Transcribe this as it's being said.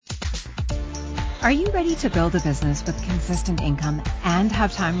Are you ready to build a business with consistent income and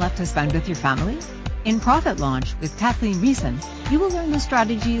have time left to spend with your family? In Profit Launch with Kathleen Reason, you will learn the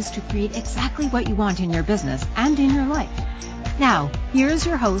strategies to create exactly what you want in your business and in your life. Now, here is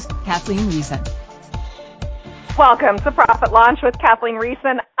your host, Kathleen Reason. Welcome to Profit Launch with Kathleen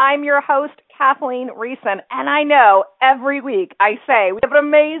Reason. I'm your host, Kathleen Reason, and I know every week I say we have an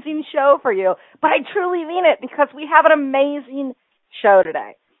amazing show for you, but I truly mean it because we have an amazing show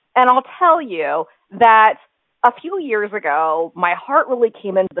today. And I'll tell you that a few years ago, my heart really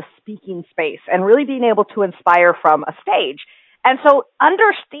came into the speaking space and really being able to inspire from a stage. And so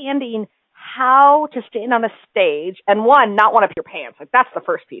understanding how to stand on a stage and one, not one up your pants, like that's the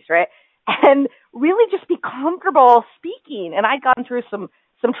first piece, right? And really just be comfortable speaking. And I'd gone through some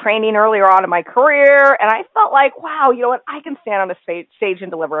training earlier on in my career, and I felt like, wow, you know what, I can stand on a stage and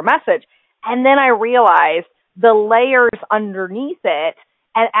deliver a message. And then I realized the layers underneath it.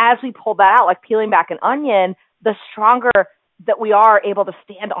 And as we pull that out, like peeling back an onion, the stronger that we are able to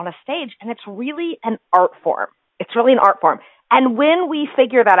stand on a stage. And it's really an art form. It's really an art form. And when we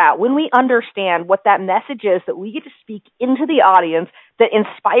figure that out, when we understand what that message is that we get to speak into the audience that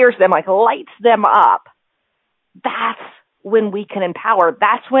inspires them, like lights them up, that's when we can empower.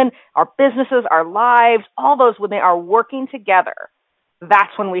 That's when our businesses, our lives, all those, when they are working together,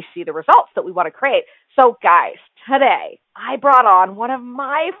 that's when we see the results that we want to create. So guys, today I brought on one of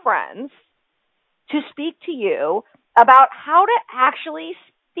my friends to speak to you about how to actually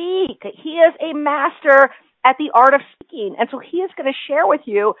speak. He is a master at the art of speaking. And so he is going to share with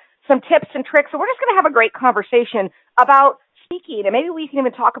you some tips and tricks. And we're just going to have a great conversation about speaking. And maybe we can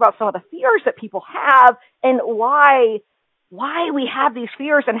even talk about some of the fears that people have and why we have these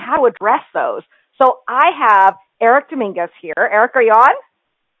fears and how to address those. So I have Erik Dominguez here. Erik, are you on?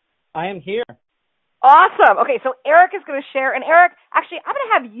 I am here. Awesome. Okay, so Erik is going to share. And Erik, actually, I'm going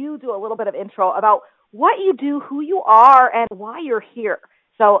to have you do a little bit of intro about what you do, who you are, and why you're here.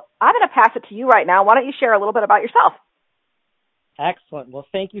 So I'm going to pass it to you right now. Why don't you share a little bit about yourself? Excellent. Well,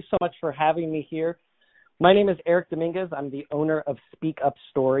 thank you so much for having me here. My name is Erik Dominguez. I'm the owner of Speak Up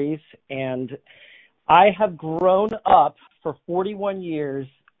Stories, and I have grown up for 41 years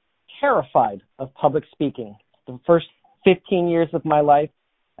terrified of public speaking. The first 15 years of my life,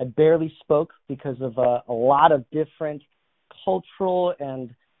 I barely spoke because of a lot of different cultural and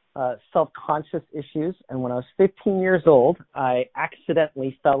self-conscious issues. And when I was 15 years old, I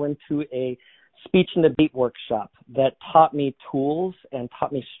accidentally fell into a speech and debate workshop that taught me tools and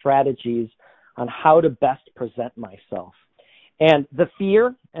taught me strategies on how to best present myself. And the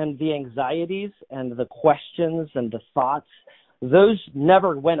fear and the anxieties and the questions and the thoughts, those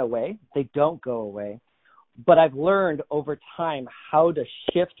never went away. They don't go away. But I've learned over time how to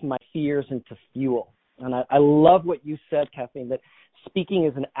shift my fears into fuel. And I love what you said, Kathleen, that speaking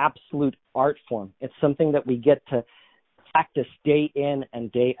is an absolute art form. It's something that we get to practice day in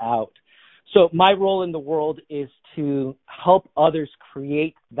and day out. So my role in the world is to help others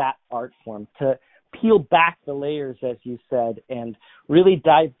create that art form, to peel back the layers, as you said, and really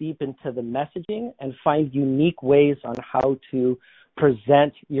dive deep into the messaging and find unique ways on how to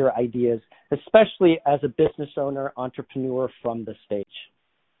present your ideas, especially as a business owner, entrepreneur from the stage.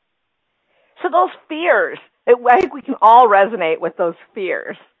 So those fears, I think we can all resonate with those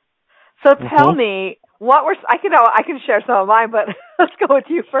fears. So tell me, I can share some of mine, but let's go with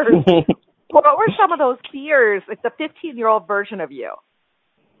you first. What were some of those fears, like the 15-year-old version of you,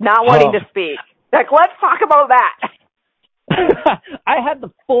 not wanting to speak? Like, let's talk about that. I had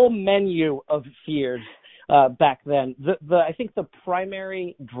the full menu of fears back then. I think the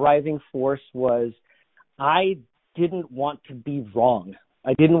primary driving force was I didn't want to be wrong.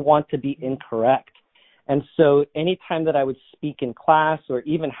 I didn't want to be incorrect. And so anytime that I would speak in class or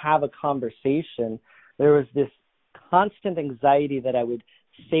even have a conversation, there was this constant anxiety that I would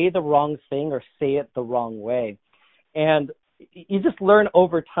say the wrong thing or say it the wrong way. And you just learn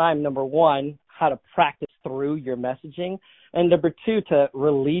over time, number one, how to practice through your messaging, and number two, to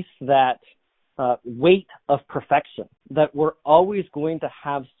release that weight of perfection, that we're always going to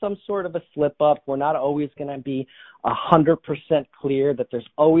have some sort of a slip up. We're not always going to be 100% clear, that there's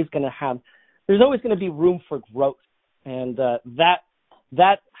always going to be room for growth. And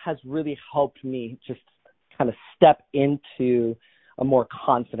that has really helped me just kind of step into a more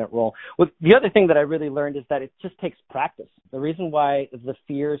confident role. The other thing that I really learned is that it just takes practice. The reason why the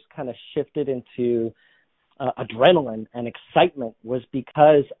fears kind of shifted into adrenaline and excitement was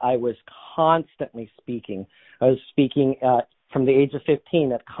because I was constantly speaking. I was speaking from the age of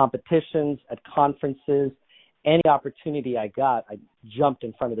 15 at competitions, at conferences. Any opportunity I got, I jumped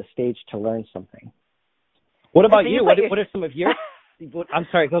in front of the stage to learn something. What about you? What are some of your I'm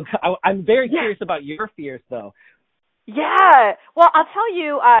sorry. I'm very curious about your fears, though. Yeah. Well, I'll tell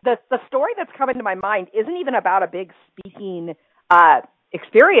you, the story that's coming to my mind isn't even about a big speaking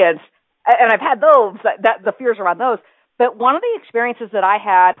experience, and I've had those, that the fears around those. But one of the experiences that I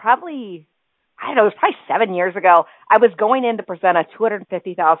had probably, I don't know, it was probably 7 years ago. I was going in to present a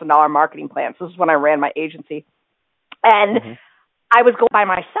 $250,000 marketing plan. So this is when I ran my agency. And I was going by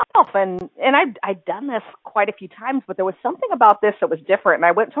myself, and I'd done this quite a few times, but there was something about this that was different. And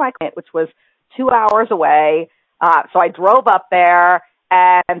I went to my client, which was 2 hours away. So I drove up there,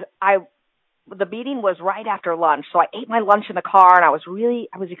 and the meeting was right after lunch. So I ate my lunch in the car, and I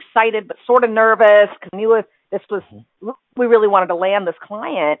was excited, but sort of nervous because I knew we really wanted to land this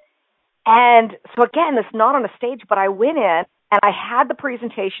client. And so again, this not on a stage, but I went in and I had the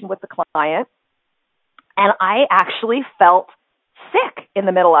presentation with the client, and I actually felt sick in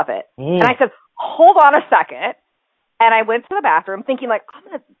the middle of it. And I said, hold on a second. And I went to the bathroom thinking, like, I'm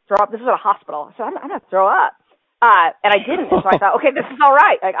going to throw up. This is at a hospital. I said, I'm going to throw up. And I didn't. So I thought, okay, this is all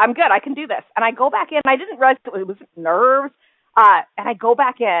right. Like, I'm good. I can do this. And I go back in. And I didn't realize it was nerves. And I go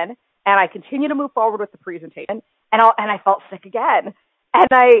back in, and I continue to move forward with the presentation. And I felt sick again. And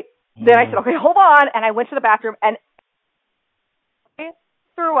then I said, okay, hold on. And I went to the bathroom, and I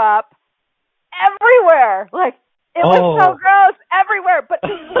threw up everywhere. Like, it was so gross everywhere. But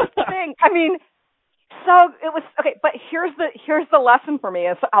here's the thing. I mean, so it was okay. But here's the lesson for me.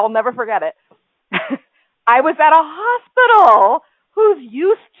 Is I'll never forget it. I was at a hospital who's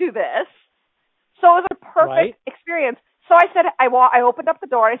used to this, so it was a perfect experience. So I said, I opened up the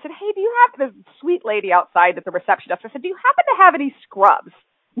door, and I said, hey, do you have this sweet lady outside at the reception desk? I said, do you happen to have any scrubs?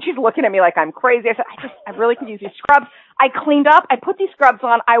 And she's looking at me like I'm crazy. I said, I really could use these scrubs. I cleaned up. I put these scrubs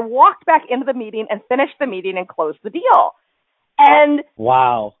on. I walked back into the meeting and finished the meeting and closed the deal. And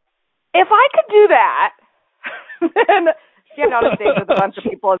wow, if I could do that, then getting on a stage with a bunch of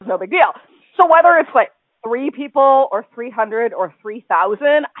people is no big deal. So whether it's like 3 people or 300 or 3,000,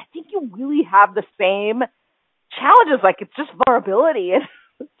 I think you really have the same challenges. Like, it's just vulnerability.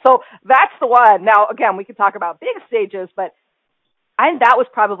 So that's the one. Now, again, we could talk about big stages, but that was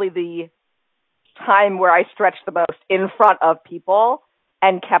probably the time where I stretched the most in front of people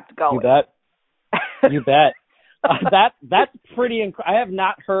and kept going. You bet. That's pretty incredible. I have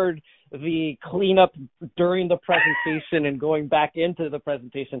not heard the cleanup during the presentation and going back into the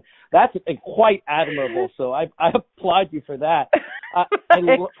presentation. That's quite admirable. So I applaud you for that.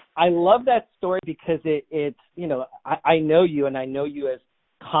 I love that story because it's I know you, and I know you as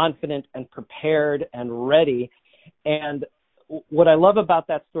confident and prepared and ready. And what I love about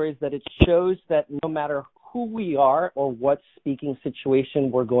that story is that it shows that no matter who we are or what speaking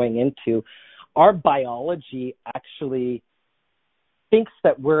situation we're going into, our biology actually thinks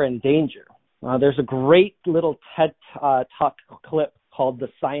that we're in danger. There's a great little TED Talk clip called The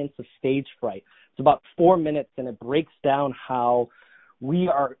Science of Stage Fright. It's about 4 minutes, and it breaks down how we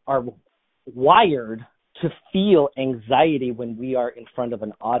are wired to feel anxiety when we are in front of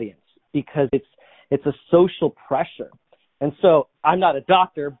an audience because it's a social pressure. And so I'm not a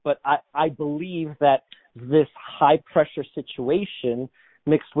doctor, but I believe that this high-pressure situation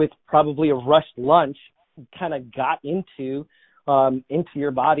mixed with probably a rushed lunch kind of got into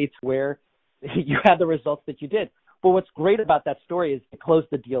your body to where you had the results that you did. But what's great about that story is it closed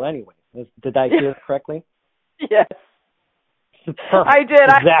the deal anyway. Did I hear it correctly? Yes. Perfect. I did.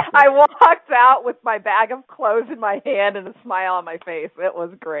 Exactly. I walked out with my bag of clothes in my hand and a smile on my face. It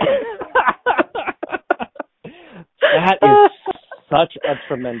was great. That is such a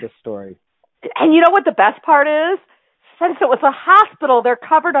tremendous story. And you know what the best part is? Since it was a hospital, they're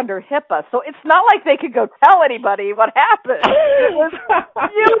covered under HIPAA, so it's not like they could go tell anybody what happened. It was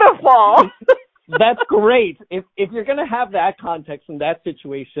beautiful. That's great. If you're going to have that context in that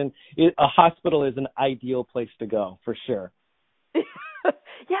situation, a hospital is an ideal place to go, for sure.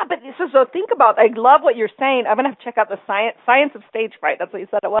 Yeah, but so think about it. I love what you're saying. I'm going to have to check out the science of stage fright. That's what you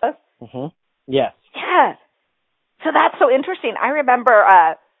said it was? Mm-hmm. Yes. Yeah. So that's so interesting. I remember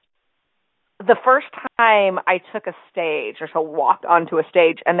the first time I took a stage, or so walked onto a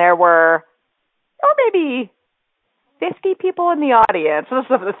stage, and there were maybe 50 people in the audience. So this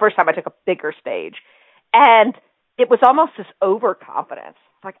was the first time I took a bigger stage. And it was almost this overconfidence.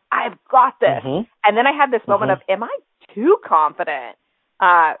 Like, I've got this. Mm-hmm. And then I had this moment of, am I too confident?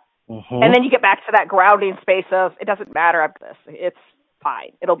 And then you get back to that grounding space of, it doesn't matter, I've got this. It's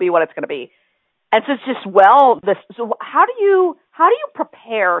fine. It'll be what it's going to be. And so it's just, so how do you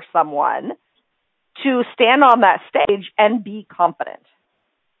prepare someone to stand on that stage and be confident?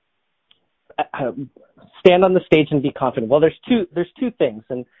 Stand on the stage and be confident. Well, there's two things,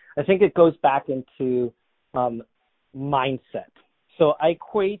 and I think it goes back into mindset. So I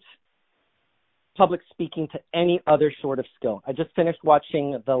equate public speaking to any other sort of skill. I just finished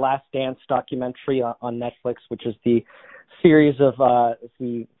watching the Last Dance documentary on Netflix, which is the series of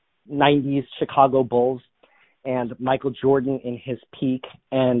the 90s Chicago Bulls and Michael Jordan in his peak,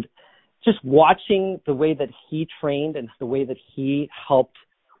 and just watching the way that he trained and the way that he helped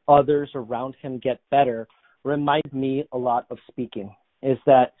others around him get better reminds me a lot of speaking, is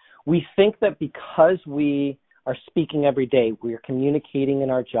that we think that because we are speaking every day, we are communicating in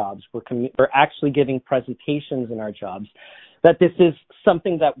our jobs, we're actually giving presentations in our jobs, that this is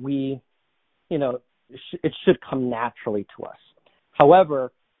something that we, it should come naturally to us.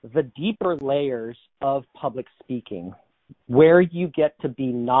 However, the deeper layers of public speaking, where you get to be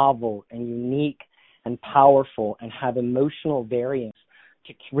novel and unique and powerful and have emotional variance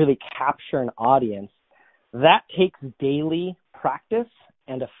to really capture an audience, that takes daily practice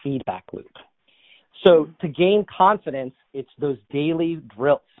and a feedback loop. So to gain confidence, it's those daily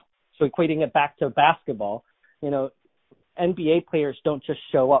drills. So equating it back to basketball, NBA players don't just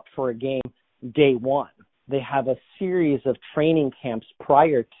show up for a game day one. They have a series of training camps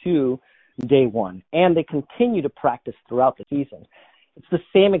prior to day one, and they continue to practice throughout the season. It's the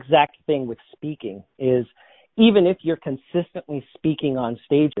same exact thing with speaking, is even if you're consistently speaking on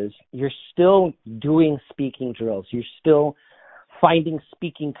stages, you're still doing speaking drills. You're still finding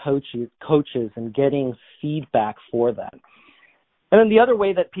speaking coaches and getting feedback for that. And then the other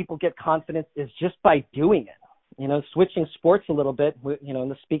way that people get confidence is just by doing it. Switching sports a little bit, in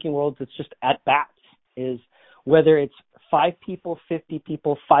the speaking world, it's just at bats, is whether it's 5 people, 50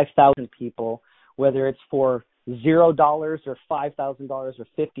 people, 5,000 people, whether it's for $0 or $5,000 or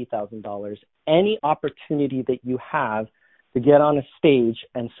 $50,000, any opportunity that you have to get on a stage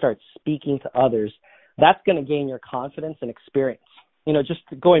and start speaking to others, that's going to gain your confidence and experience. Just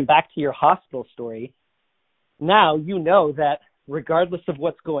going back to your hospital story, now you know that regardless of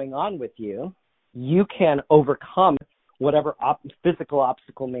what's going on with you, you can overcome whatever physical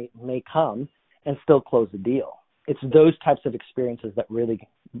obstacle may come and still close the deal. It's those types of experiences that really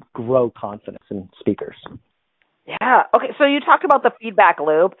grow confidence in speakers. Yeah. Okay. So you talked about the feedback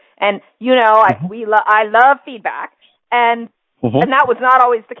loop, and I love feedback, and that was not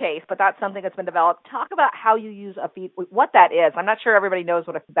always the case, but that's something that's been developed. Talk about how you use what that is. I'm not sure everybody knows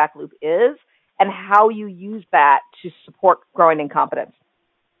what a feedback loop is, and how you use that to support growing in confidence.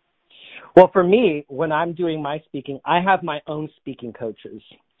 Well, for me, when I'm doing my speaking, I have my own speaking coaches.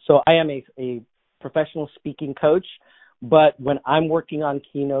 So I am a professional speaking coach, but when I'm working on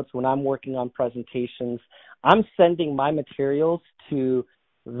keynotes, when I'm working on presentations, I'm sending my materials to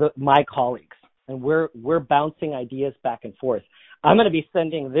my colleagues, and we're bouncing ideas back and forth. I'm going to be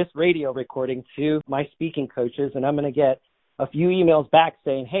sending this radio recording to my speaking coaches, and I'm going to get a few emails back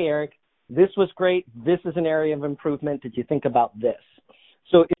saying, hey, Erik, this was great. This is an area of improvement. Did you think about this?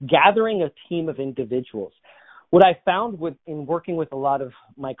 So it's gathering a team of individuals. What I found in working with a lot of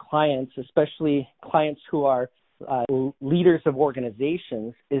my clients, especially clients who are leaders of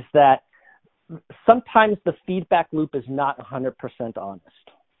organizations, is that sometimes the feedback loop is not 100% honest.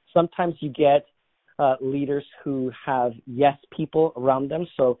 Sometimes you get leaders who have yes people around them.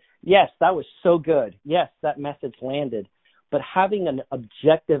 So, yes, that was so good. Yes, that message landed. But having an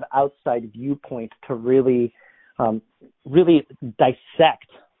objective outside viewpoint to really dissect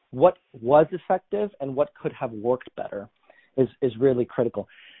what was effective and what could have worked better is really critical.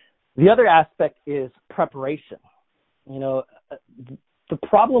 The other aspect is preparation. The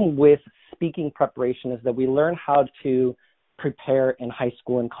problem with speaking preparation is that we learn how to prepare in high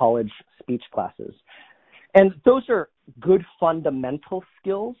school and college speech classes. And those are good fundamental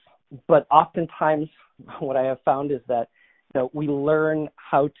skills, but oftentimes what I have found is that we learn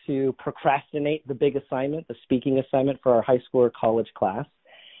how to procrastinate the big assignment, the speaking assignment for our high school or college class.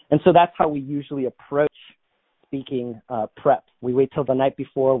 And so that's how we usually approach speaking prep. We wait till the night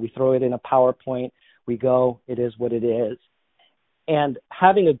before, we throw it in a PowerPoint, we go, it is what it is. And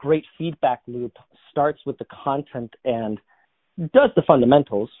having a great feedback loop starts with the content and does the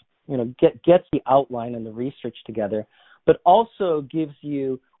fundamentals, gets the outline and the research together, but also gives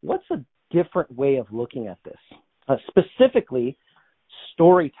you what's a different way of looking at this. Specifically,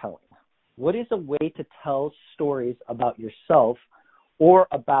 storytelling. What is a way to tell stories about yourself or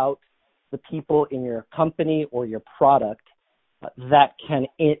about the people in your company or your product that can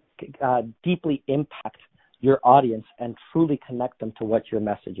deeply impact your audience and truly connect them to what your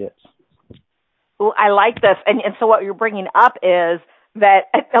message is? Well, I like this. And so what you're bringing up is that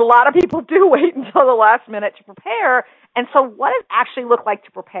a lot of people do wait until the last minute to prepare. And so what does it actually look like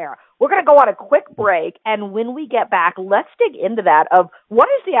to prepare? We're going to go on a quick break. And when we get back, let's dig into that of what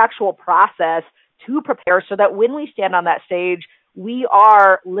is the actual process to prepare so that when we stand on that stage, we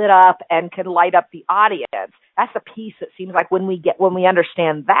are lit up and can light up the audience. That's the piece that seems like when we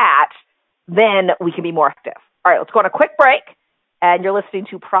understand that, then we can be more active. All right, let's go on a quick break. And you're listening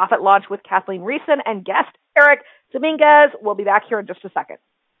to Profit Launch with Kathleen Reeson and guest Erik Dominguez. We'll be back here in just a second.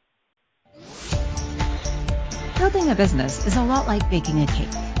 Building a business is a lot like baking a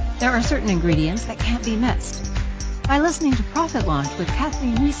cake. There are certain ingredients that can't be missed. By listening to Profit Launch with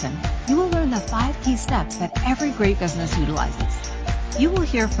Kathleen Reeson, you will learn the 5 key steps that every great business utilizes. You will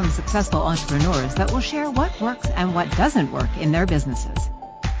hear from successful entrepreneurs that will share what works and what doesn't work in their businesses.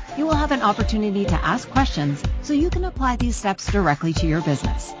 You will have an opportunity to ask questions so you can apply these steps directly to your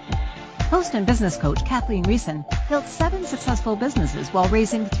business. Host and business coach Kathleen Reeson built 7 successful businesses while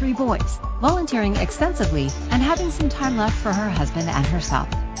raising 3 boys, volunteering extensively, and having some time left for her husband and herself.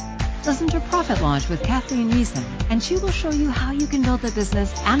 Listen to Profit Launch with Kathleen Reeson, and she will show you how you can build the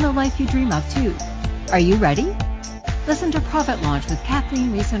business and the life you dream of, too. Are you ready? Listen to Profit Launch with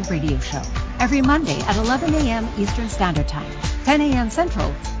Kathleen Reeson radio show every Monday at 11 a.m. Eastern Standard Time, 10 a.m.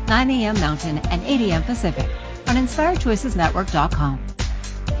 Central, 9 a.m. Mountain, and 8 a.m. Pacific on InspiredChoicesNetwork.com.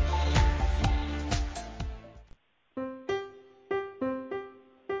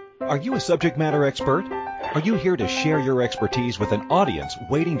 Are you a subject matter expert? Are you here to share your expertise with an audience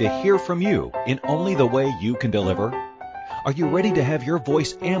waiting to hear from you in only the way you can deliver? Are you ready to have your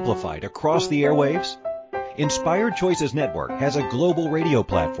voice amplified across the airwaves? Inspired Choices Network has a global radio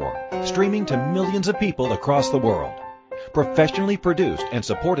platform streaming to millions of people across the world. Professionally produced and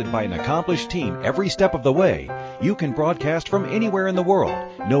supported by an accomplished team every step of the way, you can broadcast from anywhere in the world,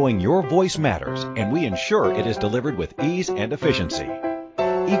 knowing your voice matters, and we ensure it is delivered with ease and efficiency.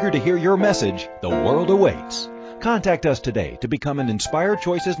 Eager to hear your message, the world awaits. Contact us today to become an Inspired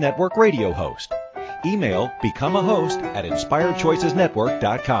Choices Network radio host. Email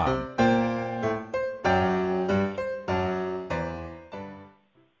becomeahost@inspiredchoicesnetwork.com.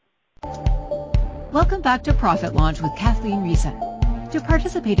 Welcome back to Profit Launch with Kathleen Reeson. To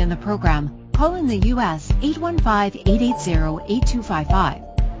participate in the program, call in the U.S. 815-880-8255,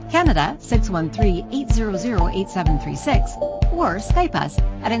 Canada 613-800-8736, or Skype us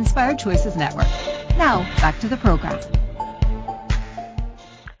at Inspired Choices Network. Now, back to the program.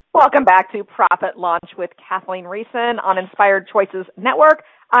 Welcome back to Profit Launch with Kathleen Reeson on Inspired Choices Network.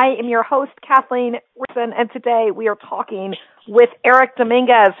 I am your host, Kathleen Reeson, and today we are talking with Erik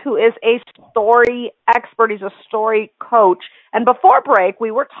Dominguez, who is a story expert. He's a story coach. And before break,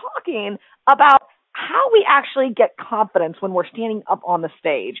 we were talking about how we actually get confidence when we're standing up on the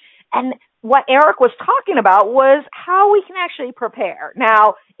stage. And what Erik was talking about was how we can actually prepare.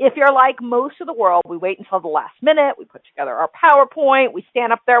 Now, if you're like most of the world, we wait until the last minute, we put together our PowerPoint, we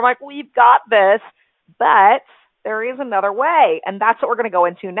stand up there like, we've got this, but there is another way, and that's what we're going to go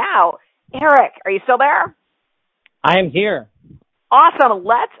into now. Erik, are you still there? I am here. Awesome.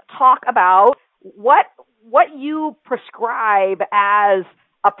 Let's talk about what you prescribe as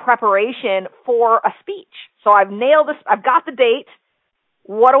a preparation for a speech. So I've nailed this. I've got the date.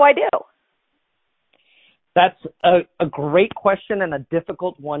 What do I do? That's a great question and a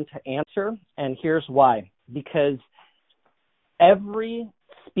difficult one to answer, and here's why. Because every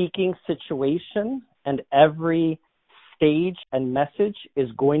speaking situation and every stage and message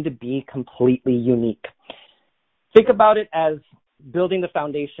is going to be completely unique. Think about it as building the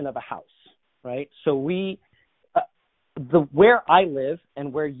foundation of a house, right? So where I live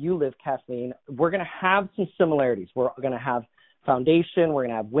and where you live, Kathleen, we're going to have some similarities. We're going to have foundation, we're going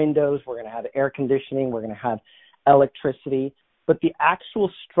to have windows, we're going to have air conditioning, we're going to have electricity, but the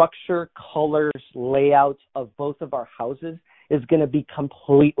actual structure, colors, layout of both of our houses is going to be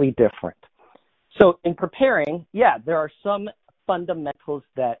completely different. So in preparing, there are some fundamentals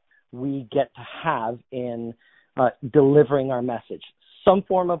that we get to have in delivering our message. Some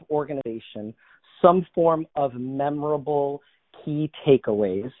form of organization, some form of memorable key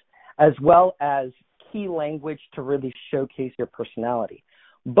takeaways, as well as key language to really showcase your personality.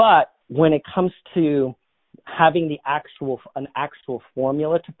 But when it comes to having an actual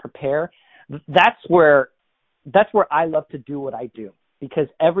formula to prepare, that's where I love to do what I do, because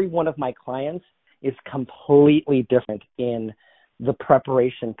every one of my clients is completely different in the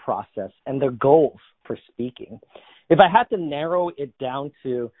preparation process and their goals for speaking. If I had to narrow it down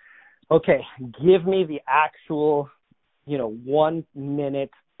to, okay, give me the actual, 1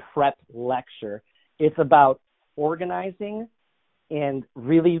 minute prep lecture, it's about organizing and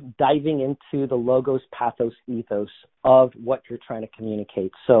really diving into the logos, pathos, ethos of what you're trying to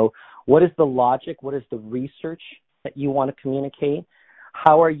communicate. So what is the logic? What is the research that you want to communicate?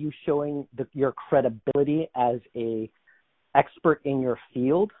 How are you showing your credibility as a expert in your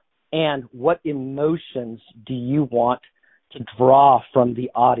field? And what emotions do you want to draw from the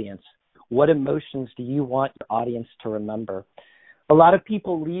audience? What emotions do you want your audience to remember? A lot of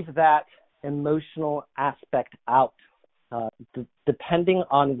people leave that emotional aspect out. Depending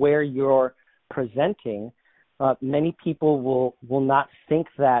on where you're presenting, many people will not think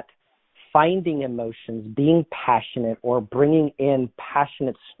that finding emotions, being passionate, or bringing in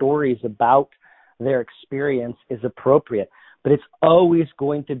passionate stories about their experience is appropriate. But it's always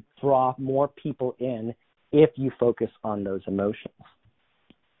going to draw more people in if you focus on those emotions.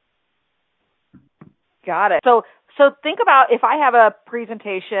 Got it. So think about if I have a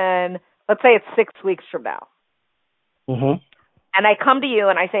presentation, let's say it's 6 weeks from now. Mm-hmm. And I come to you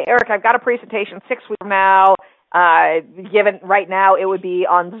and I say, Erik, I've got a presentation 6 weeks from now. Given right now, it would be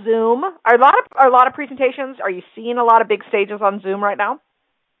on Zoom. Are a lot of presentations? Are you seeing a lot of big stages on Zoom right now?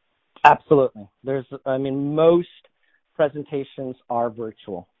 Absolutely. Most presentations are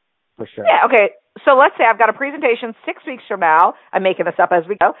virtual, for sure. Yeah. Okay. So let's say I've got a presentation 6 weeks from now. I'm making this up as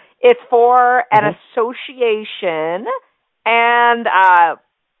we go. It's for an association, and I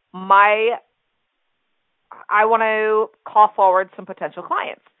want to call forward some potential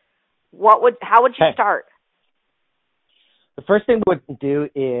clients. How would you start? The first thing we would do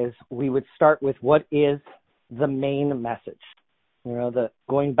is we would start with what is the main message.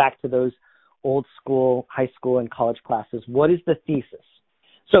 Going back to those old school, high school, and college classes, what is the thesis?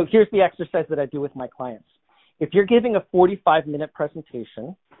 So here's the exercise that I do with my clients. If you're giving a 45-minute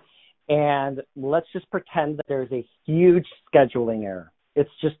presentation, and let's just pretend that there's a huge scheduling error. It's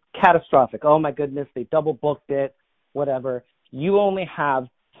just catastrophic. Oh, my goodness, they double booked it, whatever. You only have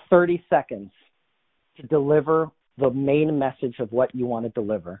 30 seconds to deliver the main message of what you want to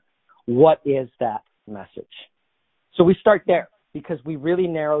deliver. What is that message? So we start there because we really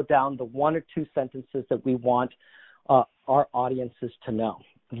narrow down the 1 or 2 sentences that we want our audiences to know.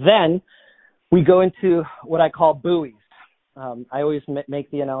 Then we go into what I call buoys. I always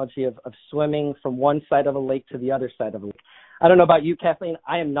make the analogy of swimming from one side of a lake to the other side of a lake. I don't know about you, Kathleen.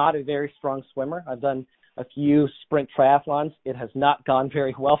 I am not a very strong swimmer. I've done a few sprint triathlons. It has not gone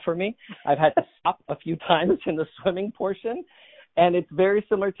very well for me. I've had to stop a few times in the swimming portion. And it's very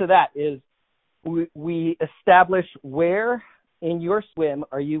similar to that is we establish where in your swim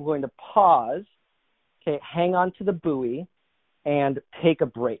are you going to pause, hang on to the buoy, and take a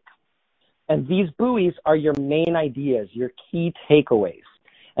break. And these buoys are your main ideas, your key takeaways.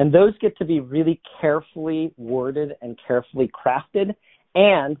 And those get to be really carefully worded and carefully crafted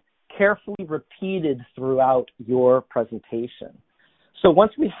and carefully repeated throughout your presentation. So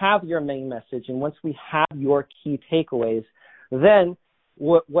once we have your main message and once we have your key takeaways, then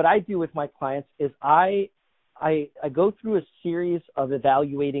what I do with my clients is I go through a series of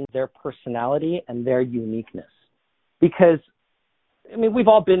evaluating their personality and their uniqueness. Because, we've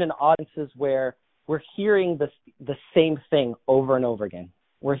all been in audiences where we're hearing the same thing over and over again.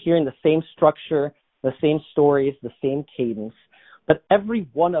 We're hearing the same structure, the same stories, the same cadence, but every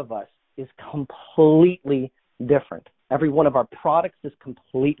one of us is completely different. Every one of our products is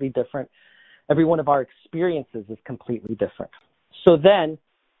completely different. Every one of our experiences is completely different. So then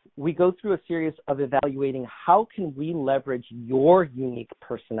we go through a series of evaluating how can we leverage your unique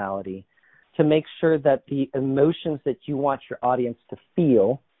personality to make sure that the emotions that you want your audience to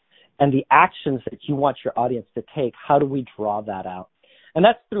feel and the actions that you want your audience to take, how do we draw that out? And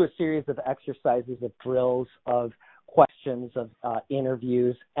that's through a series of exercises, of drills, of questions, of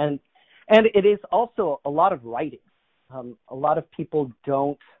interviews. And it is also a lot of writing. A lot of people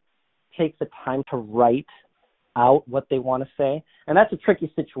don't take the time to write out what they want to say. And that's a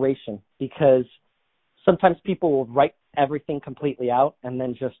tricky situation because sometimes people will write everything completely out and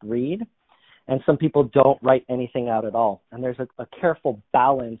then just read. And some people don't write anything out at all. And there's a careful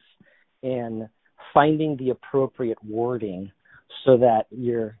balance in finding the appropriate wording so that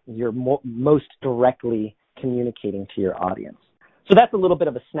you're most directly communicating to your audience. So that's a little bit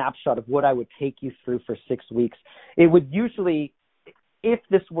of a snapshot of what I would take you through for 6 weeks. It would usually, if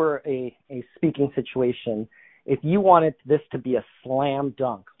this were a speaking situation, if you wanted this to be a slam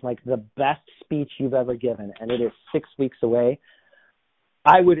dunk, like the best speech you've ever given, and it is 6 weeks away,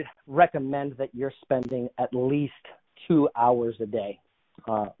 I would recommend that you're spending at least 2 hours a day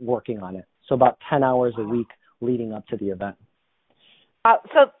working on it. So about 10 hours a week leading up to the event.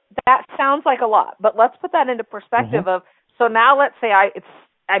 So that sounds like a lot, but let's put that into perspective of, so now let's say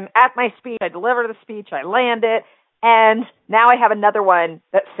I'm at my speech, I deliver the speech, I land it, and now I have another one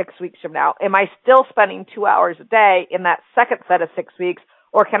that's 6 weeks from now. Am I still spending 2 hours a day in that second set of 6 weeks,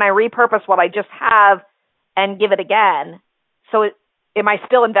 or can I repurpose what I just have and give it again? So am I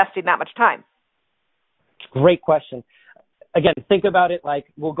still investing that much time? Great question. Again, think about it like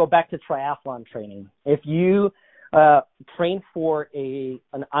we'll go back to triathlon training. If you train for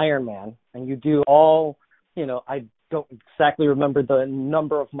an Ironman, and you do all, I don't exactly remember the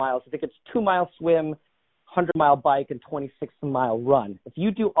number of miles. I think it's 2-mile swim, 100-mile bike, and 26-mile run. If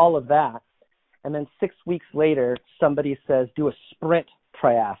you do all of that, and then 6 weeks later, somebody says, do a sprint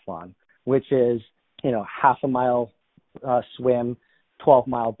triathlon, which is, half a mile swim,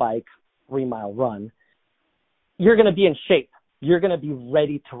 12-mile bike, 3-mile run, you're going to be in shape. You're going to be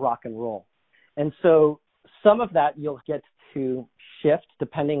ready to rock and roll. And so some of that you'll get to shift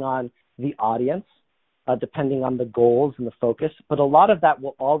depending on the audience, depending on the goals and the focus. But a lot of that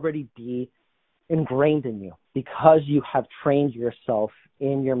will already be ingrained in you because you have trained yourself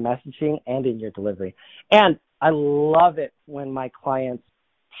in your messaging and in your delivery. And I love it when my clients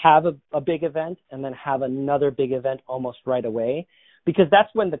have a big event and then have another big event almost right away, because that's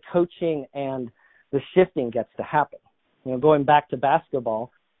when the coaching and the shifting gets to happen. Going back to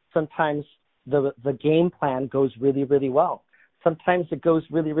basketball, sometimes the game plan goes really, really well. Sometimes it goes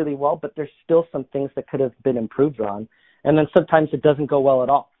really, really well, but there's still some things that could have been improved on. And then sometimes it doesn't go well at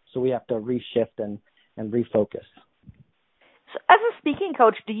all. So we have to reshift and refocus. So as a speaking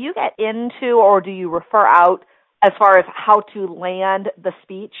coach, do you get into or do you refer out as far as how to land the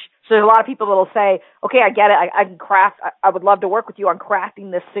speech? So there's a lot of people that will say, okay, I get it. I can craft. I would love to work with you on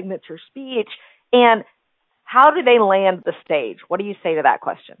crafting this signature speech. And how do they land the stage? What do you say to that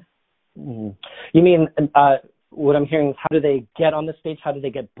question? Mm-hmm. You mean what I'm hearing is how do they get on the stage? How do they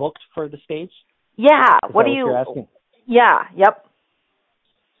get booked for the stage? Yeah. What you're asking? Yeah. Yep.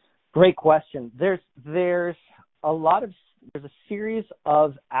 Great question. There's a series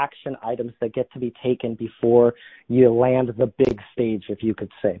of action items that get to be taken before you land the big stage, if you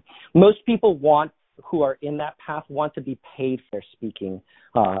could say. Most people who are in that path want to be paid for their speaking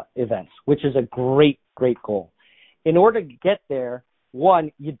events, which is a great, great goal. In order to get there,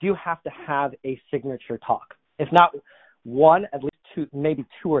 one, you do have to have a signature talk. If not one, at least two, maybe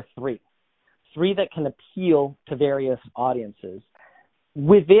two or three. Three that can appeal to various audiences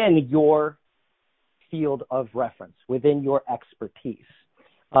within your field of reference, within your expertise.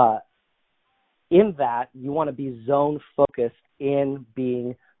 In that, you want to be zone focused in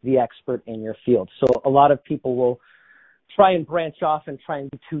being the expert in your field. So a lot of people will try and branch off and try and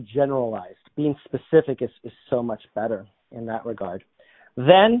be too generalized. Being specific is so much better in that regard.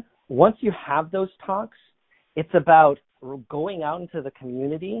 Then, once you have those talks, it's about going out into the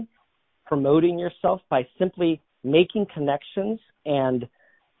community, promoting yourself by simply making connections and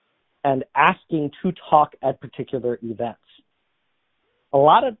asking to talk at particular events. A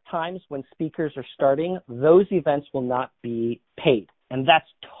lot of times when speakers are starting, those events will not be paid, and that's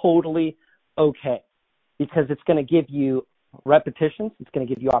totally okay because it's going to give you repetitions, it's going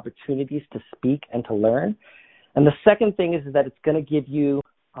to give you opportunities to speak and to learn. And the second thing is that it's going to give you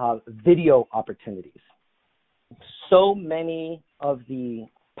video opportunities. So many of the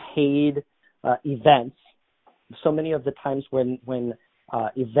paid events, so many of the times when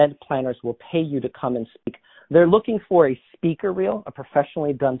event planners will pay you to come and speak, they're looking for a speaker reel, a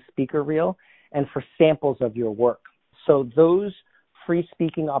professionally done speaker reel, and for samples of your work. So those free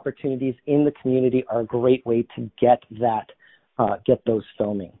speaking opportunities in the community are a great way to get those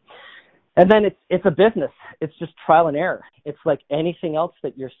filming. And then it's a business. It's just trial and error. It's like anything else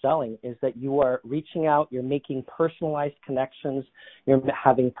that you're selling is that you are reaching out, you're making personalized connections, you're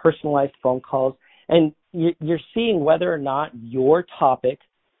having personalized phone calls, and you're seeing whether or not your topic,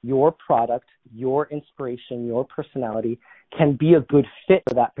 your product, your inspiration, your personality can be a good fit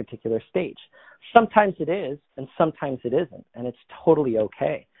for that particular stage. Sometimes it is, and sometimes it isn't, and it's totally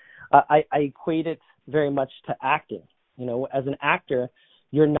okay. I equate it very much to acting. As an actor,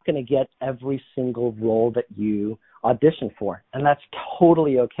 you're not going to get every single role that you audition for, and that's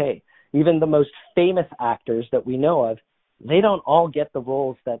totally okay. Even the most famous actors that we know of, they don't all get the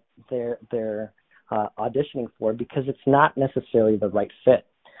roles that they're auditioning for because it's not necessarily the right fit.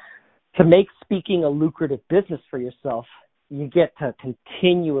 To make speaking a lucrative business for yourself, you get to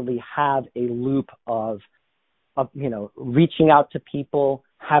continually have a loop of reaching out to people,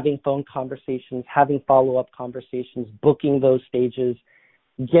 having phone conversations, having follow-up conversations, booking those stages,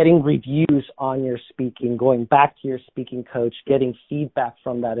 getting reviews on your speaking, going back to your speaking coach, getting feedback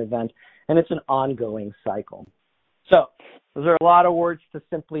from that event, and it's an ongoing cycle. So those are a lot of words to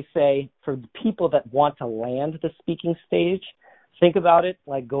simply say for the people that want to land the speaking stage. Think about it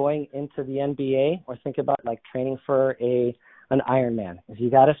like going into the NBA, or think about like training for an Ironman. You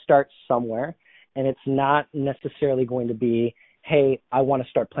got to start somewhere, and it's not necessarily going to be, hey, I want to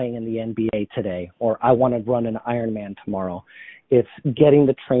start playing in the NBA today, or I want to run an Ironman tomorrow. It's getting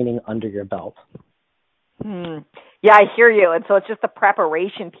the training under your belt. Yeah, I hear you. And so it's just the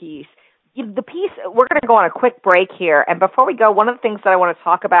preparation piece. the piece, we're going to go on a quick break here. And before we go, one of the things that I want to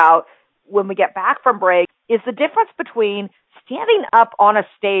talk about when we get back from break is the difference between standing up on a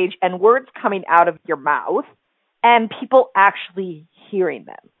stage and words coming out of your mouth and people actually hearing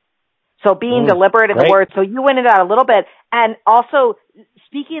them. So being deliberate in the words. So you went into that a little bit, and also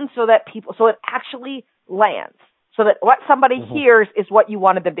speaking so it actually lands, so that what somebody hears is what you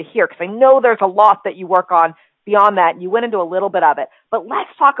wanted them to hear. Because I know there's a lot that you work on beyond that, and you went into a little bit of it. But let's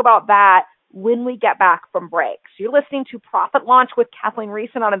talk about that when we get back from break. So you're listening to Profit Launch with Kathleen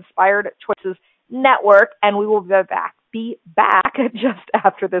Reason on Inspired Choices Network, and we will be back just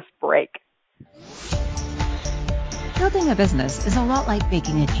after this break. Building a business is a lot like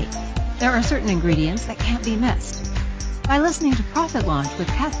baking a cake. There are certain ingredients that can't be missed. By listening to Profit Launch with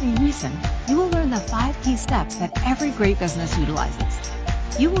Kathleen Reason, you will learn the 5 key steps that every great business utilizes.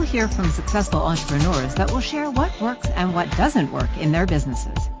 You will hear from successful entrepreneurs that will share what works and what doesn't work in their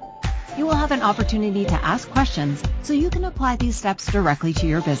businesses. You will have an opportunity to ask questions so you can apply these steps directly to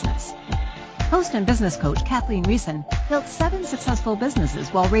your business. Host and business coach Kathleen Reason built 7 successful businesses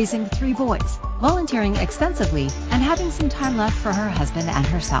while raising 3 boys, volunteering extensively, and having some time left for her husband and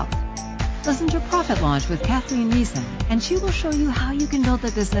herself. Listen to Profit Launch with Kathleen Reason, and she will show you how you can build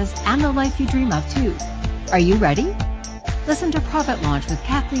the business and the life you dream of, too. Are you ready? Listen to Profit Launch with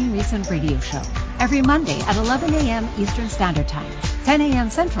Kathleen Reason radio show every Monday at 11 a.m. Eastern Standard Time, 10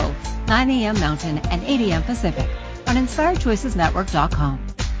 a.m. Central, 9 a.m. Mountain, and 8 a.m. Pacific on InspiredChoicesNetwork.com.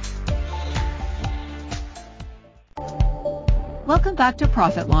 Welcome back to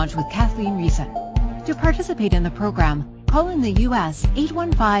Profit Launch with Kathleen Reason. To participate in the program, call in the U.S.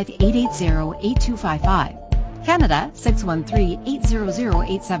 815-880-8255, Canada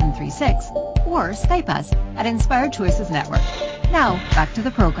 613-800-8736, or Skype us at Inspired Choices Network. Now, back to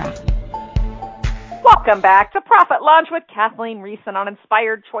the program. Welcome back to Profit Launch with Kathleen Reason on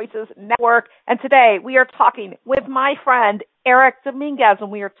Inspired Choices Network. And today we are talking with my friend Erik Dominguez, and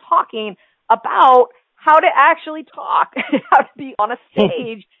we are talking about how to actually talk, how to be on a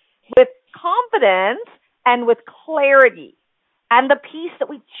stage with confidence and with clarity. And the piece that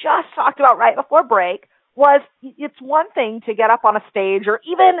we just talked about right before break was it's one thing to get up on a stage or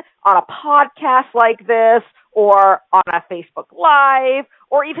even on a podcast like this or on a Facebook Live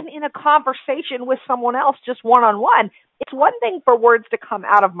or even in a conversation with someone else just one-on-one. It's one thing for words to come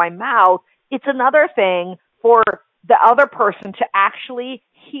out of my mouth. It's another thing for the other person to actually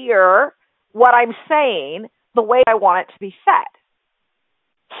hear what I'm saying the way I want it to be said.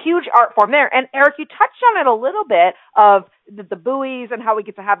 Huge art form there. And Erik, you touched on it a little bit of the buoys and how we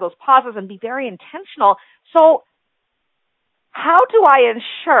get to have those pauses and be very intentional. So how do I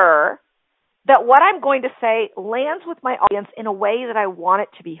ensure that what I'm going to say lands with my audience in a way that I want it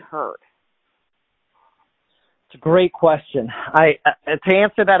to be heard? It's a great question. To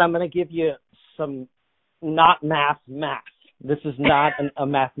answer that, I'm going to give you some not math. This is not a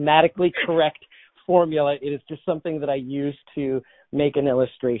mathematically correct formula. It is just something that I use to make an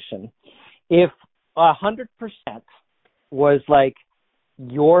illustration. If 100% was like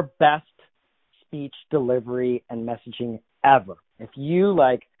your best speech delivery and messaging ever, if you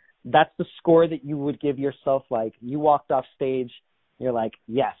that's the score that you would give yourself, like you walked off stage, you're like,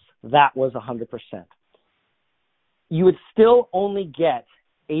 yes, that was 100%. You would still only get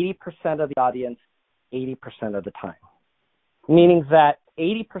 80% of the audience 80% of the time. Meaning that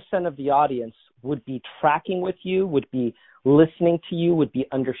 80% of the audience would be tracking with you, would be listening to you, would be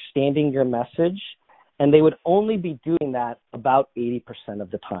understanding your message, and they would only be doing that about 80%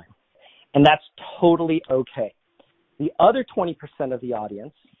 of the time. And that's totally okay. The other 20% of the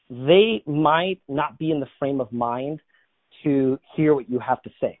audience, they might not be in the frame of mind to hear what you have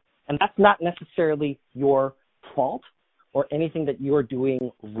to say. And that's not necessarily your fault or anything that you're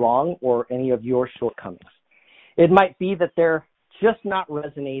doing wrong or any of your shortcomings. It might be that they're just not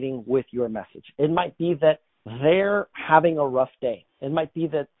resonating with your message. It might be that they're having a rough day. It might be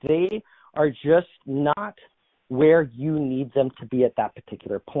that they are just not where you need them to be at that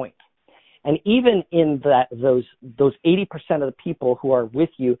particular point. And even in that, those 80% of the people who are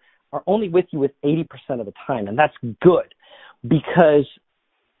with you are only with you with 80% of the time. And that's good, because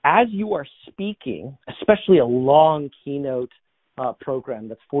as you are speaking, especially a long keynote program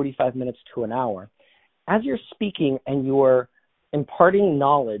that's 45 minutes to an hour, as you're speaking and you're imparting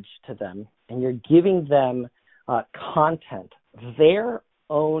knowledge to them and you're giving them content, their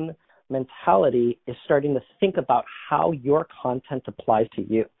own mentality is starting to think about how your content applies to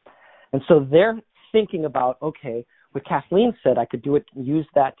you. And so they're thinking about, okay, what Kathleen said, I could do it, use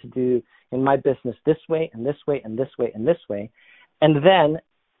that to do in my business this way and this way and this way and this way. And then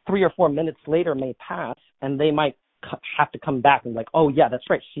 3 or 4 minutes later may pass and they might have to come back and like, oh yeah, that's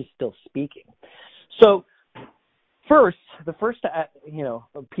right, she's still speaking. So the first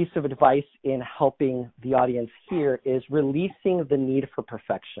piece of advice in helping the audience here is releasing the need for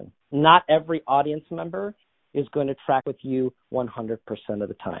perfection. Not every audience member is going to track with you 100% of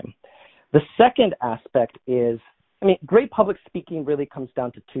the time. The second aspect is, great public speaking really comes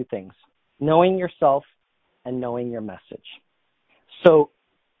down to two things: knowing yourself and knowing your message. So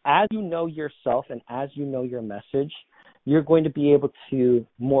as you know yourself and as you know your message, you're going to be able to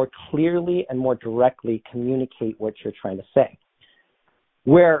more clearly and more directly communicate what you're trying to say.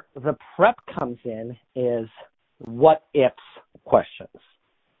 Where the prep comes in is what ifs questions.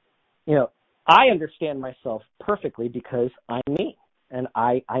 I understand myself perfectly because I'm me and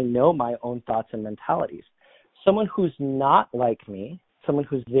I know my own thoughts and mentalities. Someone who's not like me, someone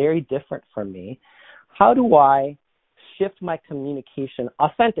who's very different from me, how do I shift my communication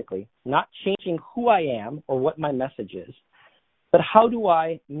authentically, not changing who I am or what my message is, but how do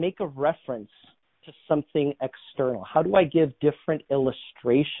I make a reference to something external? How do I give different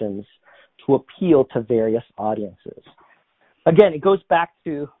illustrations to appeal to various audiences? Again, it goes back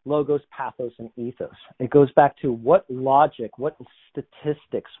to logos, pathos, and ethos. It goes back to what logic, what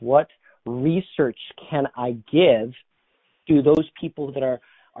statistics, what research can I give to those people that are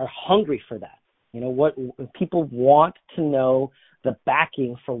hungry for that? What people want to know, the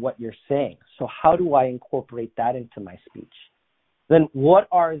backing for what you're saying. So how do I incorporate that into my speech? Then what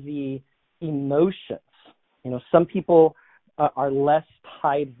are the emotions? Some people are less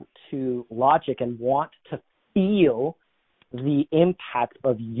tied to logic and want to feel the impact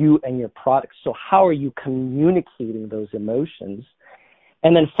of you and your product. So how are you communicating those emotions?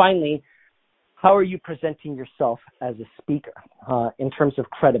 And then finally, how are you presenting yourself as a speaker in terms of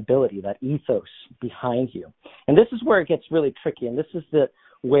credibility, that ethos behind you? And this is where it gets really tricky, and this is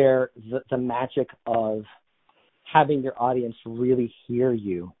where the magic of having your audience really hear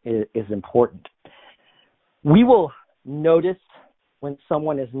you is important. We will notice when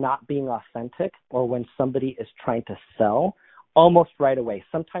someone is not being authentic or when somebody is trying to sell almost right away,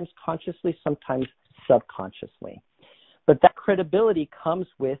 sometimes consciously, sometimes subconsciously. But that credibility comes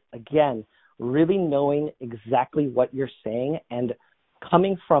with, again, really knowing exactly what you're saying and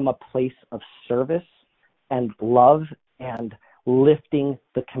coming from a place of service and love and lifting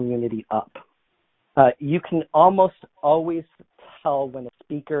the community up. You can almost always tell when a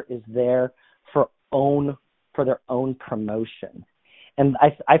speaker is there for their own promotion. And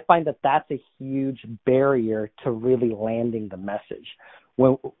I find that that's a huge barrier to really landing the message.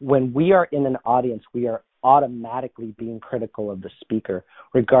 When we are in an audience, we are automatically being critical of the speaker,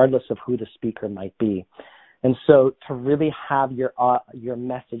 regardless of who the speaker might be. And so to really have your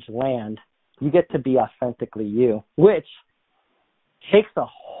message land, you get to be authentically you, which takes a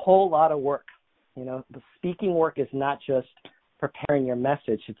whole lot of work. The speaking work is not just preparing your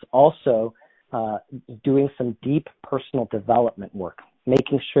message, it's also doing some deep personal development work,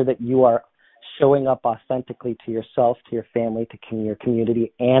 making sure that you are showing up authentically to yourself, to your family, to your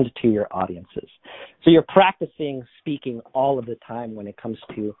community, and to your audiences. So you're practicing speaking all of the time when it comes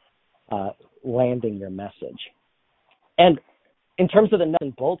to landing your message. And in terms of the nuts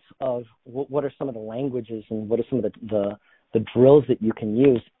and bolts of what are some of the languages and what are some of the drills that you can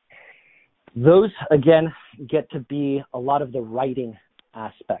use, those, again, get to be a lot of the writing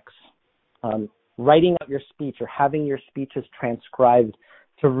aspects. Writing out your speech or having your speeches transcribed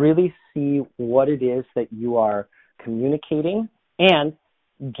to really see what it is that you are communicating and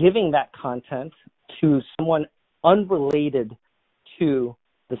giving that content to someone unrelated to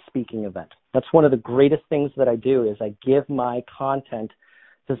the speaking event. That's one of the greatest things that I do is I give my content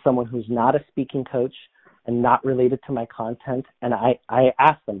to someone who's not a speaking coach and not related to my content, and I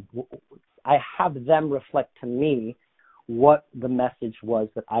ask them, I have them reflect to me what the message was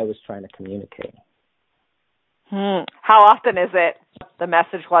that I was trying to communicate. How often is it the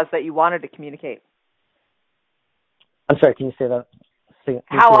message was that you wanted to communicate? I'm sorry, can you say that?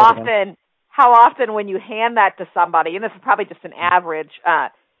 How often when you hand that to somebody, and this is probably just an average,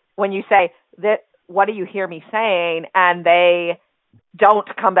 when you say, what do you hear me saying, and they don't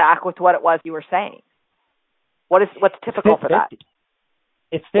come back with what it was you were saying? What's typical for that?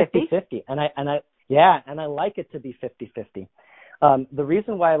 It's 50-50, and I like it to be 50-50. The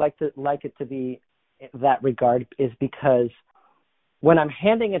reason why I like it to be that regard is because when I'm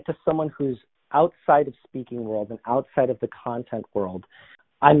handing it to someone who's outside of speaking world and outside of the content world,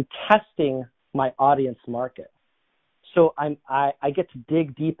 I'm testing my audience market. So I get to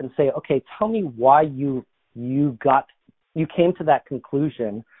dig deep and say, okay, tell me why you came to that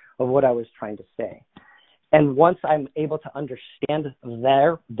conclusion of what I was trying to say. And once I'm able to understand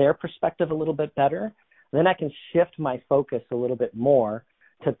their perspective a little bit better, then I can shift my focus a little bit more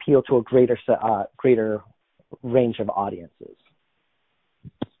to appeal to a greater range of audiences.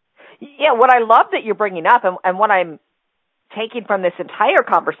 Yeah, what I love that you're bringing up and what I'm taking from this entire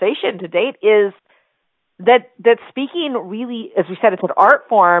conversation to date is that speaking really, as we said, it's an art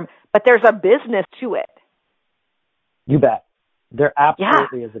form, but there's a business to it. You bet. There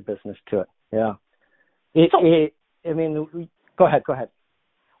absolutely is a business to it. Yeah. Go ahead.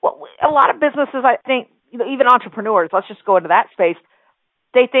 Well, a lot of businesses, I think, even entrepreneurs, let's just go into that space,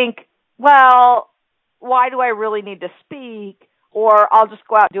 they think, well, why do I really need to speak? Or I'll just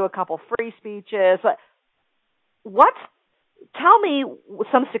go out and do a couple free speeches. Tell me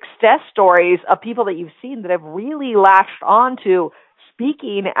some success stories of people that you've seen that have really latched on to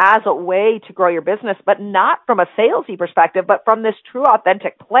speaking as a way to grow your business, but not from a salesy perspective, but from this true,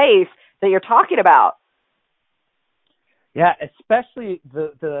 authentic place that you're talking about. Yeah, especially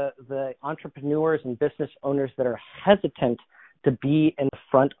the entrepreneurs and business owners that are hesitant to be in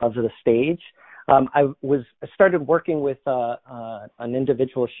front of the stage. I started working with an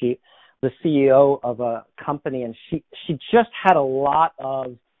individual. She, the CEO of a company, and she just had a lot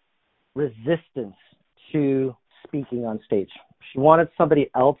of resistance to speaking on stage. She wanted somebody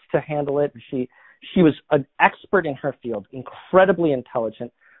else to handle it. She was an expert in her field, incredibly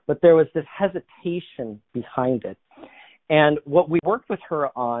intelligent, but there was this hesitation behind it. And what we worked with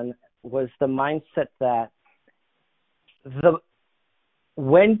her on was the mindset that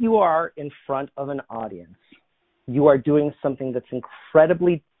when you are in front of an audience, you are doing something that's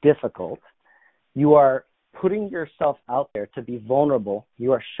incredibly difficult. You are putting yourself out there to be vulnerable.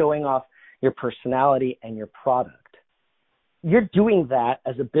 You are showing off your personality and your product. You're doing that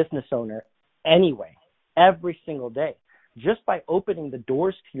as a business owner anyway, every single day. Just by opening the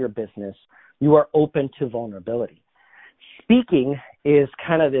doors to your business, you are open to vulnerability. Speaking is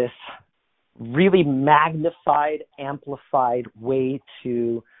kind of this really magnified, amplified way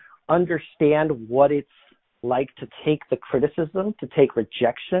to understand what it's like to take the criticism, to take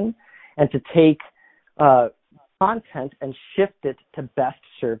rejection, and to take content and shift it to best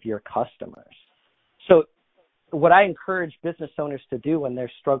serve your customers. So what I encourage business owners to do when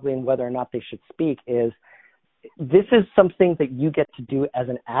they're struggling whether or not they should speak is, this is something that you get to do as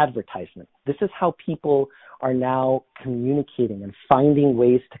an advertisement. This is how people are now communicating and finding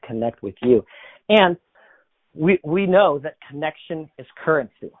ways to connect with you. And we know that connection is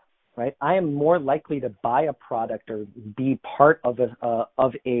currency, right? I am more likely to buy a product or be part of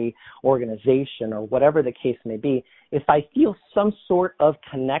a organization or whatever the case may be if I feel some sort of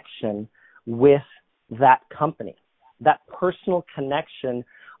connection with that company, that personal connection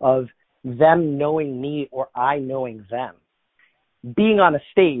of them knowing me or I knowing them. Being on a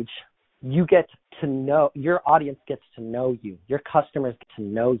stage, you get to know, your audience gets to know you. Your customers get to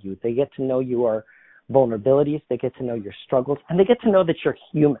know you. They get to know your vulnerabilities. They get to know your struggles, and they get to know that you're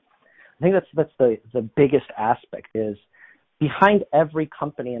human. I think that's the biggest aspect is behind every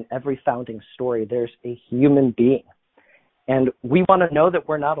company and every founding story, there's a human being. And we want to know that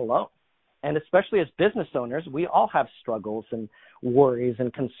we're not alone. And especially as business owners, we all have struggles and worries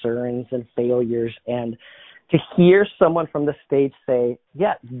and concerns and failures. And to hear someone from the stage say,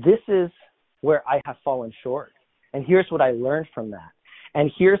 yeah, this is where I have fallen short. And here's what I learned from that.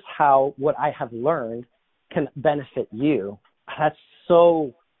 And here's how what I have learned can benefit you. That's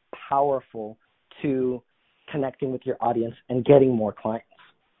so powerful to connecting with your audience and getting more clients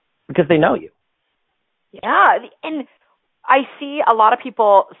because they know you. Yeah. And I see a lot of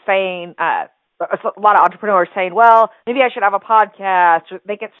people saying, a lot of entrepreneurs saying, well, maybe I should have a podcast.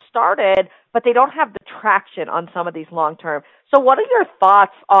 They get started, but they don't have the traction on some of these long-term. So what are your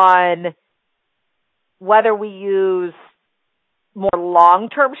thoughts on whether we use more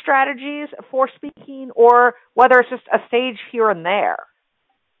long-term strategies for speaking or whether it's just a stage here and there?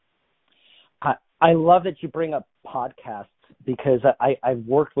 I love that you bring up podcasts because I've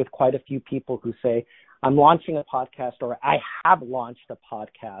worked with quite a few people who say, I'm launching a podcast or I have launched a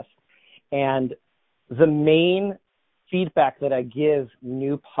podcast. And the main feedback that I give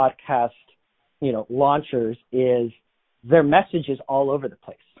new podcast, launchers is their message is all over the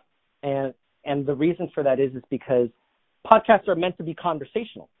place. And the reason for that is because podcasts are meant to be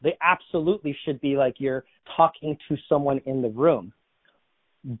conversational. They absolutely should be like you're talking to someone in the room.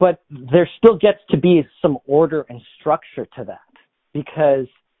 But there still gets to be some order and structure to that because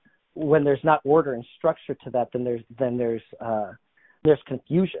when there's not order and structure to that, then there's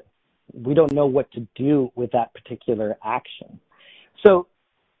confusion. We don't know what to do with that particular action. So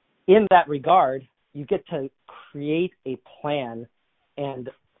in that regard, you get to create a plan and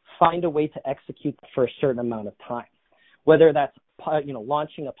find a way to execute for a certain amount of time, whether that's,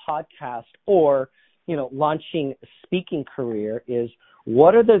 launching a podcast or, launching a speaking career is,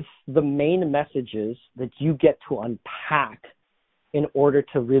 what are the main messages that you get to unpack in order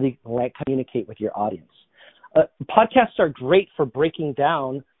to really communicate with your audience? Podcasts are great for breaking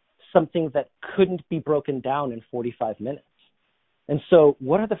down something that couldn't be broken down in 45 minutes. And so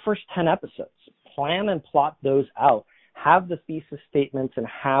what are the first 10 episodes? Plan and plot those out. Have the thesis statements and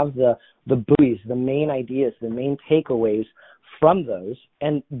have the buoys, the main ideas, the main takeaways from those,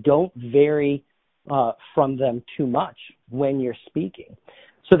 and don't vary from them too much when you're speaking,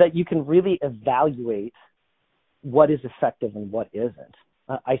 so that you can really evaluate what is effective and what isn't.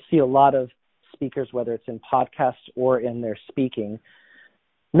 I see a lot of speakers, whether it's in podcasts or in their speaking,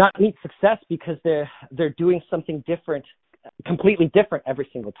 not meet success because they're doing something different, completely different every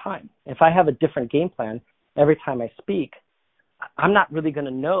single time. If I have a different game plan every time I speak, I'm not really going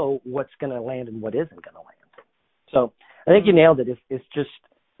to know what's going to land and what isn't going to land. So I think you nailed it.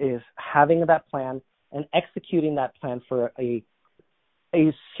 Is having that plan and executing that plan for a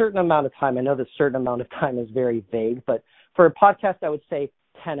certain amount of time. I know the certain amount of time is very vague, but for a podcast, I would say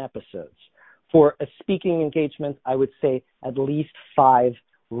 10 episodes. For a speaking engagement, I would say at least 5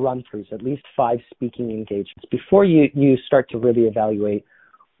 run-throughs, at least 5 speaking engagements before you start to really evaluate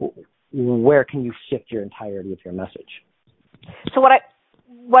where can you shift your entirety of your message. So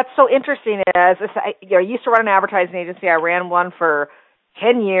what's so interesting is I used to run an advertising agency. I ran one for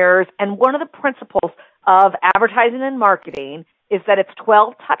 10 years, and one of the principles of advertising and marketing is that it's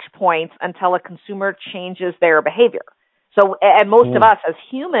 12 touch points until a consumer changes their behavior. So, and most of us as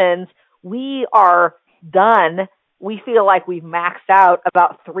humans, we are done. We feel like we've maxed out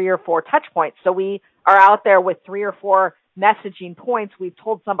about 3 or 4 touch points. So we are out there with 3 or 4 messaging points. We've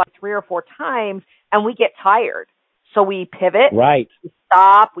told somebody 3 or 4 times, and we get tired. So we pivot, right? We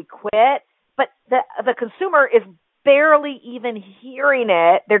stop, we quit. But the consumer is barely even hearing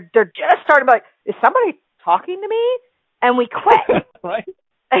it. They're just starting to be like, is somebody talking to me? And we quit. Right.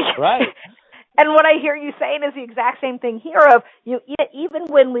 Right. And what I hear you saying is the exact same thing here of even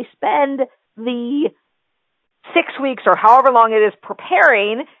when we spend the 6 weeks or however long it is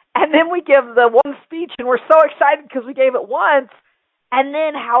preparing, and then we give the one speech and we're so excited because we gave it once, and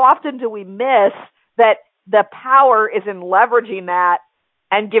then how often do we miss that the power is in leveraging that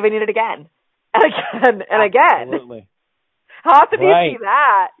and giving it again and again and again? Absolutely. How often do you see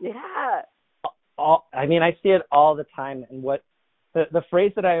that? Yeah. I see it all the time. And what the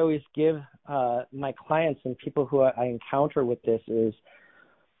phrase that I always give my clients and people who I encounter with this is,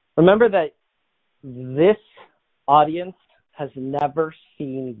 remember that this audience has never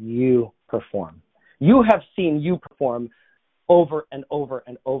seen you perform. You have seen you perform over and over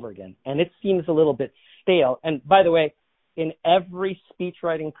and over again. And it seems a little bit stale. And by the way, in every speech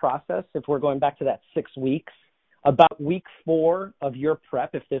writing process, if we're going back to that 6 weeks, about week 4 of your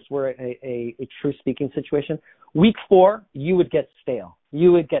prep, if this were a true speaking situation, week 4, you would get stale.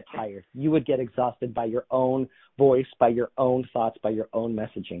 You would get tired. You would get exhausted by your own voice, by your own thoughts, by your own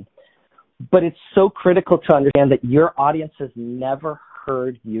messaging. But it's so critical to understand that your audience has never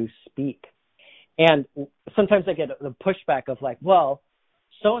heard you speak. And sometimes I get the pushback of like, well,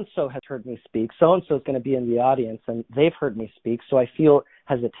 so-and-so has heard me speak. So-and-so is going to be in the audience and they've heard me speak. So I feel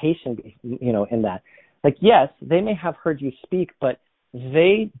hesitation, in that. Like, yes, they may have heard you speak, but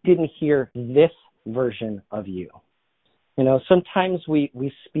they didn't hear this version of you. Sometimes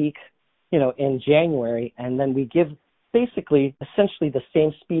we speak, in January, and then we give essentially the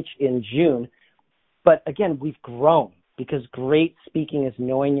same speech in June. But again, we've grown, because great speaking is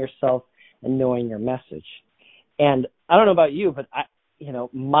knowing yourself and knowing your message. And I don't know about you, but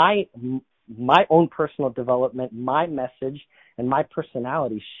my own personal development, my message, and my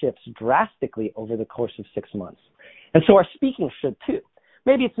personality shifts drastically over the course of 6 months. And so our speaking should too.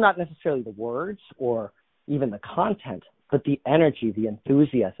 Maybe it's not necessarily the words or even the content, but the energy, the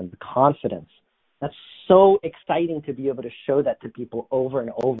enthusiasm, the confidence. That's so exciting to be able to show that to people over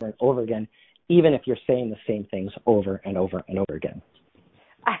and over and over again, even if you're saying the same things over and over and over again.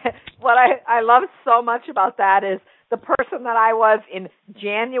 What I love so much about that is the person that I was in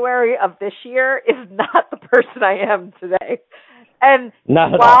January of this year is not the person I am today. And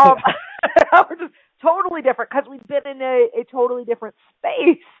not at all. We're just totally different, because we've been in a totally different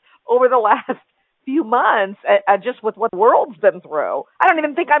space over the last few months, just with what the world's been through. I don't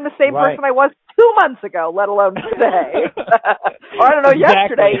even think I'm the same person I was 2 months ago, let alone today. Or I don't know,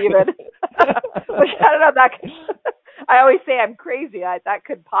 yesterday even. But I don't know, I always say I'm crazy. That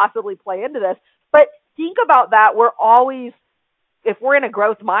could possibly play into this. But think about that. We're always, if we're in a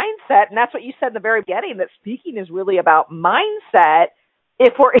growth mindset, and that's what you said in the very beginning, that speaking is really about mindset.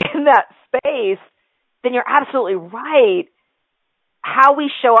 If we're in that space, then you're absolutely right. How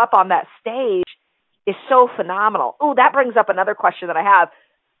we show up on that stage is so phenomenal. Oh, that brings up another question that I have.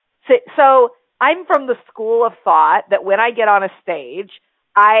 So I'm from the school of thought that when I get on a stage,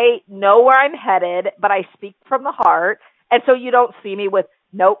 I know where I'm headed, but I speak from the heart. And so you don't see me with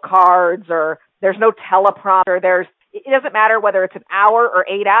note cards or there's no teleprompter. It doesn't matter whether it's an hour or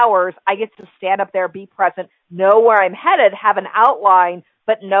 8 hours. I get to stand up there, be present, know where I'm headed, have an outline,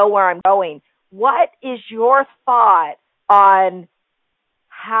 but know where I'm going. What is your thought on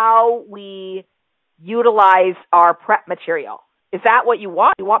how we utilize our prep material? Is that what you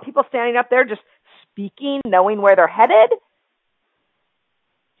want? You want people standing up there just speaking, knowing where they're headed?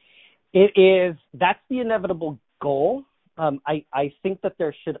 It is. That's the inevitable goal. I think that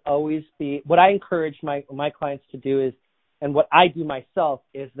there should always be, what I encourage my clients to do is, and what I do myself,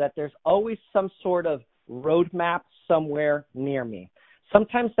 is that there's always some sort of roadmap somewhere near me.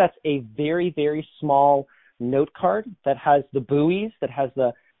 Sometimes that's a very, very small note card that has the buoys, that has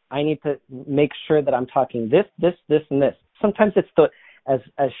I need to make sure that I'm talking this, and this. Sometimes it's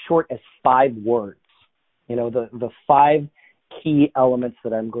as short as 5 words, the 5 key elements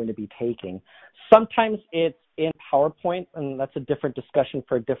that I'm going to be taking. Sometimes it's in PowerPoint, and that's a different discussion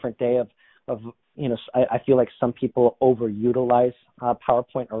for a different day I feel like some people overutilize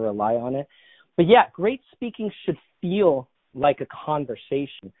PowerPoint or rely on it. But yeah, great speaking should feel like a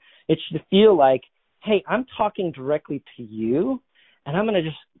conversation. It should feel like, hey, I'm talking directly to you, and I'm going to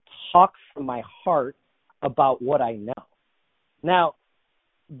just talk from my heart about what I know. Now,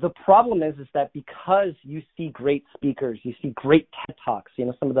 the problem is that because you see great speakers, you see great TED Talks,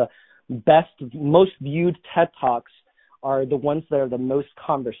 some of the best, most viewed TED Talks are the ones that are the most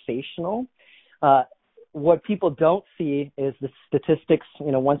conversational. What people don't see is the statistics,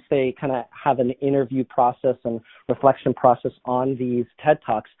 once they kind of have an interview process and reflection process on these TED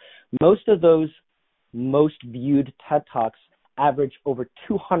Talks, most of those most viewed TED Talks average over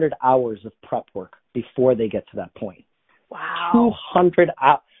 200 hours of prep work before they get to that point. Wow.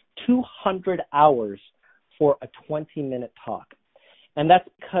 200 hours for a 20-minute talk. And that's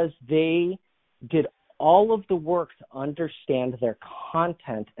because they did all of the work to understand their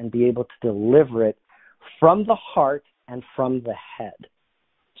content and be able to deliver it from the heart and from the head.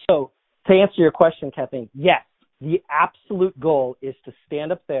 So to answer your question, Kathleen, yes, the absolute goal is to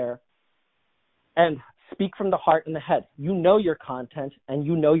stand up there and speak from the heart and the head. You know your content and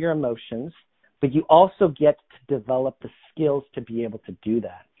you know your emotions, but you also get to develop the skills to be able to do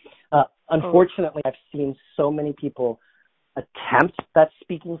that. Unfortunately, I've seen so many people attempt that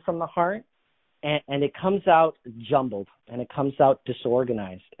speaking from the heart, and it comes out jumbled, and it comes out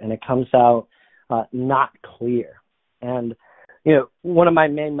disorganized, and it comes out not clear. And, one of my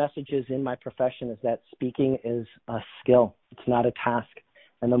main messages in my profession is that speaking is a skill. It's not a task.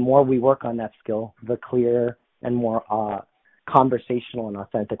 And the more we work on that skill, the clearer and more conversational and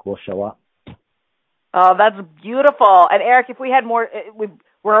authentic we'll show up. Oh, that's beautiful. And Erik, if we had more,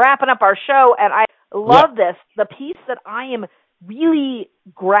 we're wrapping up our show, and I love this. The piece that I am really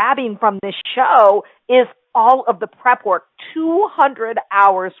grabbing from this show is all of the prep work, 200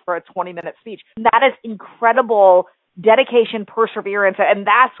 hours for a 20-minute speech. That is incredible dedication, perseverance, and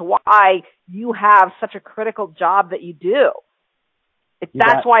that's why you have such a critical job that you do.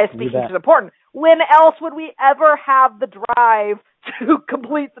 That's why speaking is important. When else would we ever have the drive to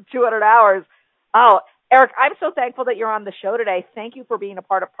complete the 200 hours? Oh, Erik, I'm so thankful that you're on the show today. Thank you for being a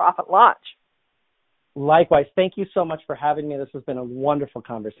part of Profit Launch. Likewise. Thank you so much for having me. This has been a wonderful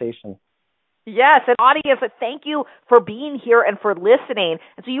conversation. Yes, and audience, thank you for being here and for listening.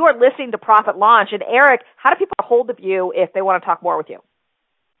 And so you are listening to Profit Launch. And Erik, how do people get a hold of you if they want to talk more with you?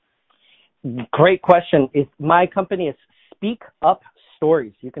 Great question. My company is Speak Up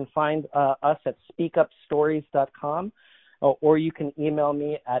Stories. You can find us at speakupstories.com, or you can email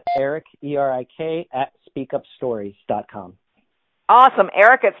me at Erik, ERIK, at speakupstories.com. Awesome.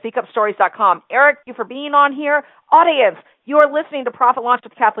 Erik at speakupstories.com. Erik, thank you for being on here. Audience, you are listening to Profit Launch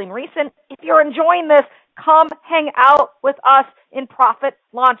with Kathleen Reason. If you're enjoying this, come hang out with us in Profit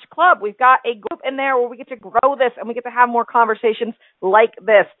Launch Club. We've got a group in there where we get to grow this and we get to have more conversations like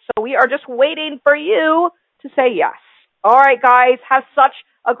this. So we are just waiting for you to say yes. All right, guys, have such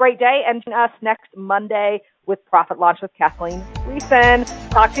a great day, and join us next Monday with Profit Launch with Kathleen Reason.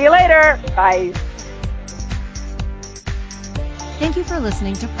 Talk to you later. Bye. Thank you for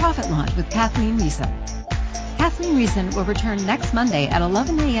listening to Profit Launch with Kathleen Reason. Kathleen Reason will return next Monday at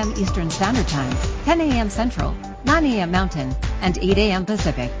 11 a.m. Eastern Standard Time, 10 a.m. Central, 9 a.m. Mountain, and 8 a.m.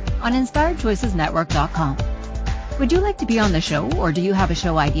 Pacific on InspiredChoicesNetwork.com. Would you like to be on the show, or do you have a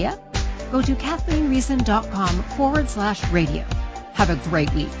show idea? Go to KathleenReason.com/radio. Have a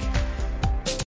great week.